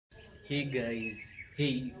Hey guys,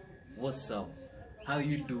 hey, what's up? How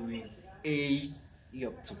you doing? Hey, you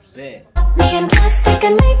up to bed? Me and plastic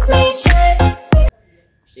and make me shine.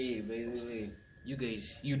 Hey, by the way, you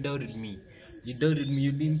guys, you doubted me. You doubted me.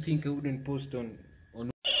 You didn't think I wouldn't post on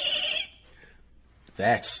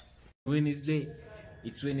Facts. Wednesday.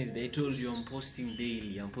 It's Wednesday. I told you I'm posting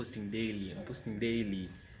daily. I'm posting daily.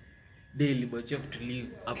 Daily. But you have to live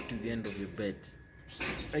up to the end of your bed.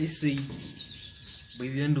 I say, by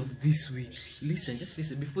the end of this week, just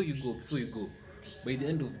listen before you go. By the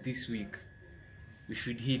end of this week, we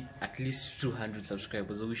should hit at least 200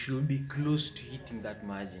 subscribers, or we should be close to hitting that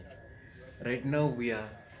margin. Right now we are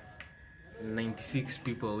 96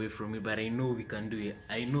 people away from it, but I know we can do it.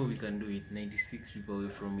 96 people away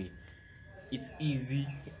from it. It's easy,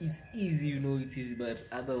 you know it is, but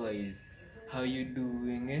otherwise, how you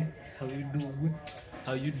doing, How you doing?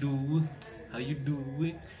 How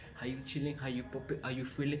you chilling? How you popping? How you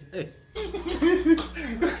feeling?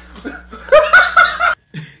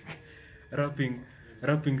 rapping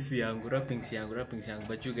si yangu,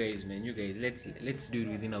 but you guys, let's do it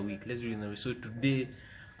within a week. So today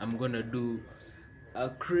I'm gonna do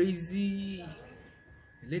a crazy,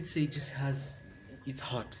 let's say, it's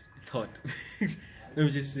hot. Let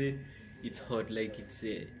me just say it's hot, like it's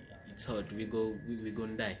hot. We're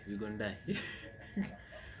gonna die.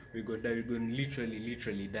 we're gonna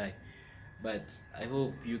literally die. But I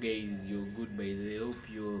hope you guys, you're good. By the way, hope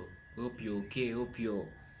you're okay. Hope you're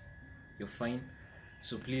fine.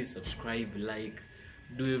 So please subscribe, like,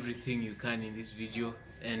 do everything you can in this video,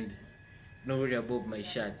 and don't worry about my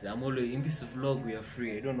shirt. I'm always in this vlog. We are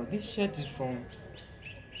free. I don't know, this shirt is from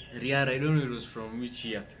Riara. I don't know it was from which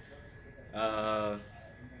year. I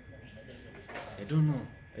don't know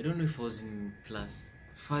if I was in class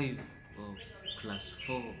 5 or class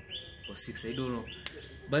 4 or 6. I don't know.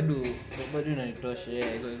 But yeah,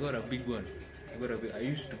 I got a big one. I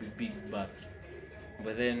used to be big back,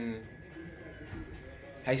 but then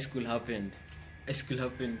high school happened.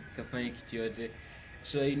 Kafanya kitu yote.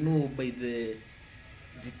 So I know by the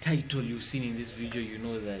title you've seen in this video, you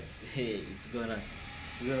know that hey, it's gonna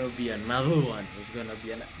be another one.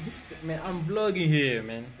 Man, I'm vlogging here,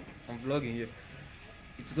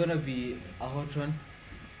 It's gonna be a hot one.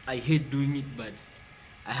 I hate doing it, but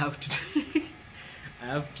I have to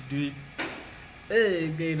do it. Hey,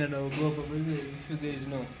 again, and I'll go up. If you guys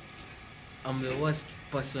know, I'm the worst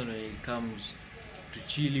person when it comes to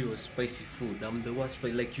chili or spicy food. I'm the worst.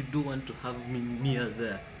 Like, you don't want to have me near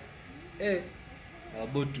there. Hey, I'm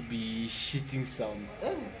about to be shitting some.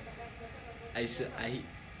 I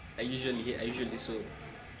usually so.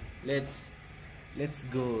 Let's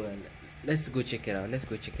go and let's go check it out.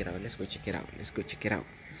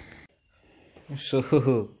 So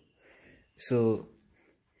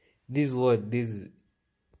this is what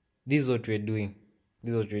we're doing.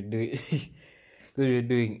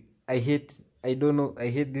 I hate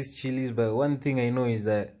these chilies, but one thing I know is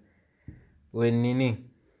that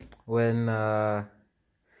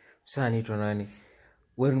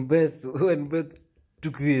when Beth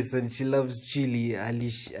took this and she loves chili,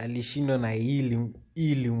 alishindwa na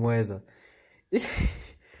ili mweza.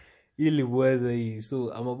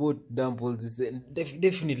 So I'm about to dump all this.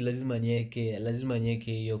 Definitely lazima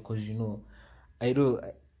nieke hiyo, cause you know I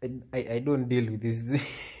don't deal with these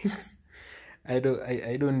things. I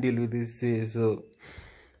don't deal with this, so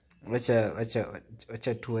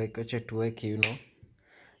wacha tuweke, you know.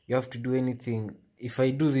 You have to do anything. If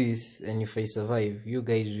I do this and if I survive, you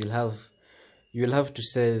guys you'll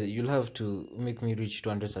have to make me reach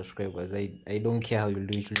 200 subscribers. I don't care how you'll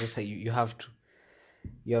do it. You have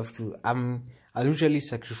to. I'm literally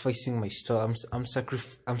sacrificing my stuff. I'm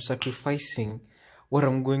sacrificing what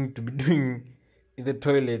I'm going to be doing in the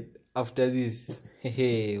toilet after this.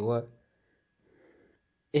 Hey, what?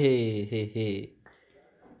 Hey.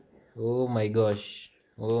 Oh my gosh.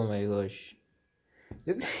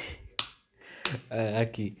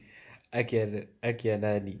 Aki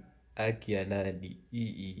anani.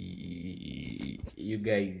 You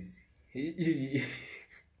guys.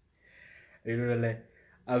 I don't know, like,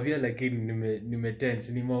 avia, lakini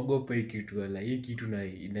nimetense, nimeogopa hii kitu, like hii kitu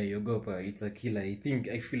inaiogopa. It's a killer. I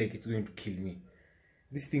feel like it's going to kill me.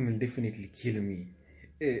 This thing will definitely kill me.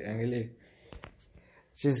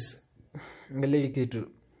 Angalia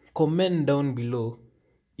kitu. Comment down below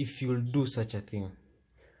if you'll do such a thing.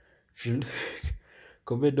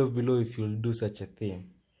 Comment down below if you'll do such a thing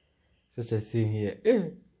here.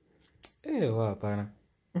 Wow, pana.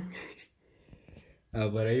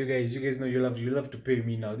 But you guys know you'll have to pay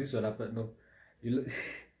me now. This will happen. No, you'll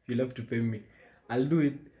have to pay me. I'll do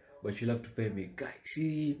it, but you'll have to pay me, guys.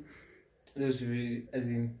 See, those as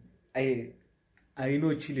in I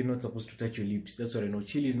know chili is not supposed to touch your lips. That's what I know.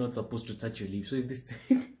 Chili is not supposed to touch your lips. So if this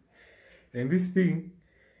thing and this thing,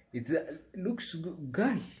 it looks good.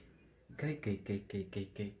 Guy. Guy,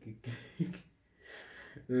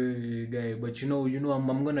 but you know,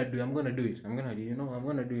 I'm gonna do it. I'm gonna do it. I'm gonna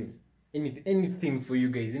do it. Anything for you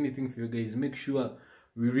guys. Make sure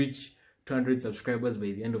we reach 200 subscribers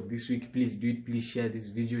by the end of this week. Please do it. Please share this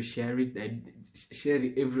video. Share it. Share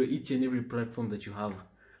it each and every platform that you have.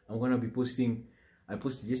 I'm gonna be posting. I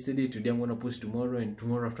posted yesterday. Today I'm gonna post tomorrow, and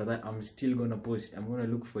tomorrow after that I'm still gonna post. I'm gonna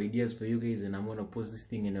look for ideas for you guys, and I'm gonna post this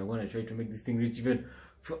thing, and I'm gonna try to make this thing reach even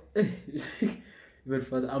further.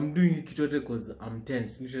 I'm doing it because I'm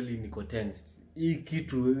tense. Literally, niko tensed. Hii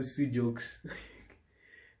kitu si jokes.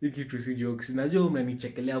 Hii kitu si jokes. Najua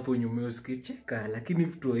mnanichekelea hapo nyuma usikicheka, lakini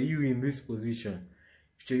if you are you in this position,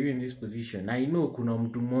 I know kuna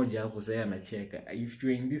mtu mmoja hapo sasa anacheka. If you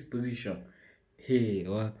are in this position, hey,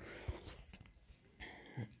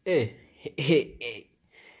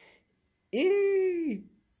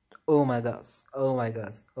 oh my gosh.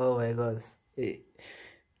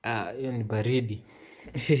 Hiyo ni baridi.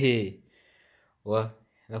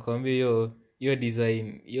 Nakwambia hiyo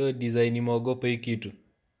design imeogopa hii kitu.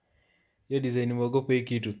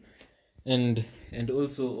 And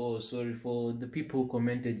also, sorry for the people who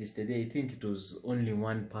commented yesterday. I think it was only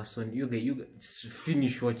one person. You guys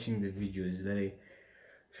finish watching the videos. Like,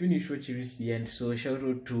 finish watching reach the end. So shout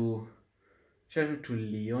out to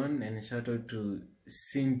Leon and shout out to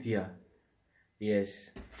Cynthia.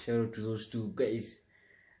 Yes, shout out to those two guys.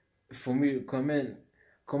 For me, comment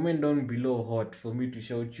down below hot for me to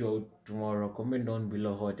shout you out tomorrow. Comment down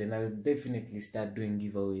below hot, and I'll definitely start doing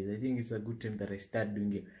giveaways. I think it's a good time that I start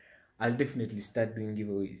doing it. I'll definitely start doing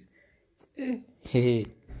giveaways. Hey,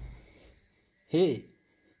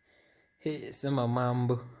 sema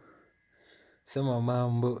mambo.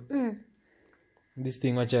 This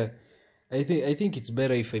thing, wacha. I think it's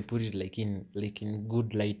better if I put it like in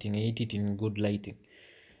good lighting. I eat it in good lighting.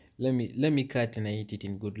 Let me cut and I eat it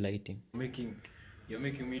in good lighting. You're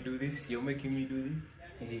making me do this.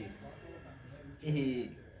 Hey,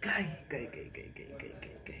 guy.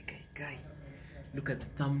 Look at the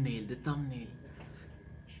thumbnail.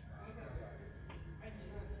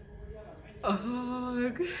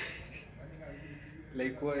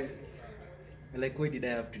 Like why did I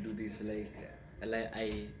have to do this?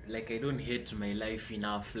 I don't hate my life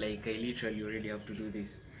enough. Like, I literally already have to do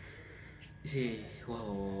this. Hey,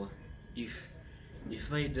 wow. If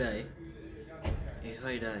I die,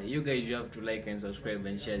 you guys, you have to like and subscribe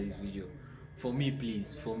and share this video. For me,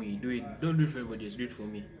 please. For me. Do it. Don't do it for everybody else. Do it for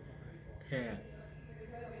me. Yeah.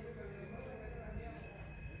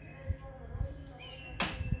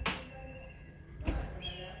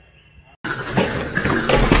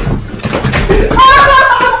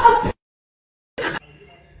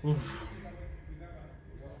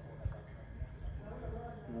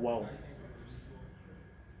 Wow.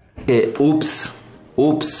 Okay, oops.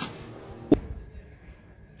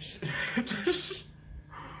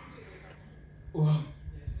 Wow.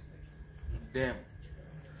 Damn.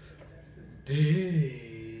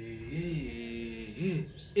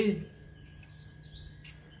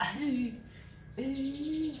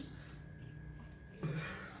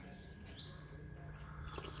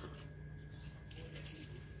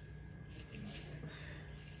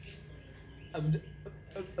 I'm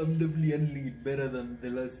definitely handling it better than the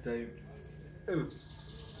last time. Oh.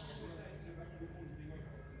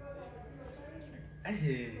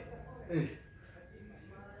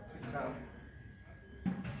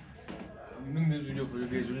 I'm doing this video for you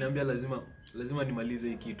guys. Uliniambia lazima nimalize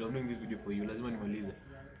hii kitu. I'm doing this video for you. Lazima nimalize.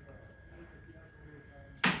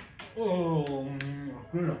 Oh.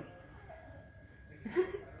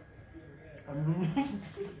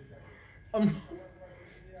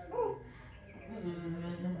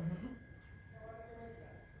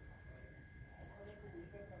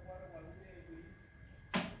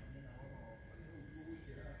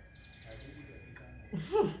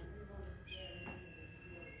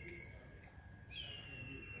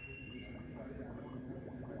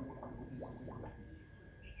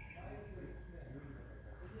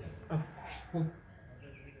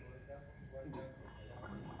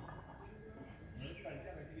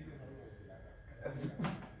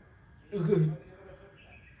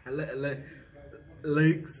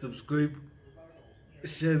 Like, subscribe,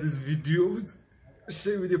 share this video,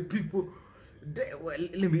 share with your people. Well,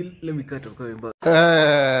 let me cut off coming back.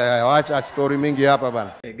 Watch a story mingi hapa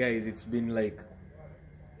bana. Hey guys, it's been like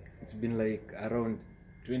around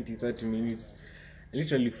 20-30 minutes. I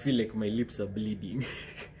literally feel like my lips are bleeding.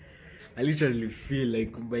 I literally feel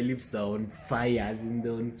like my lips are on fire, as in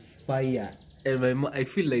they're on fire. And I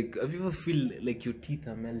feel like, have you ever feel like your teeth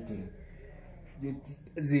are melting?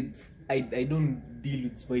 I don't deal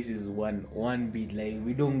with spices one bit. Like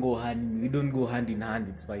we don't go hand in hand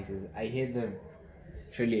with spices. I hate them.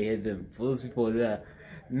 Surely I hate them. For those people there,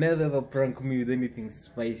 never ever prank me with anything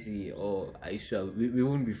spicy, or I sure we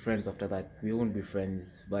won't be friends after that. We won't be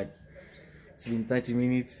friends. But it's been 30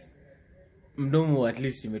 minutes. Mdomo at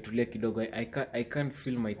least imetulia kidogo. I can't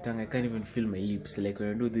feel my tongue. I can't even feel my lips. Like when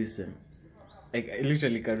I do this, I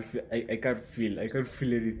literally can't feel. I can't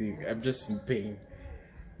feel anything. I'm just in pain.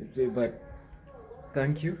 But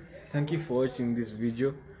thank you for watching this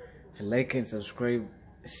video. Like and subscribe.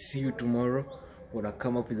 See you tomorrow when I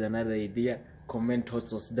come up with another idea. Comment hot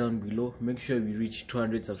sauce down below. Make sure we reach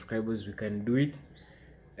 200 subscribers. We can do it.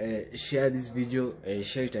 Share this video,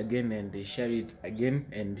 share it again, and share it again,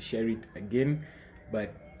 and share it again.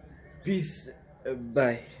 But peace,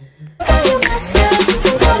 bye.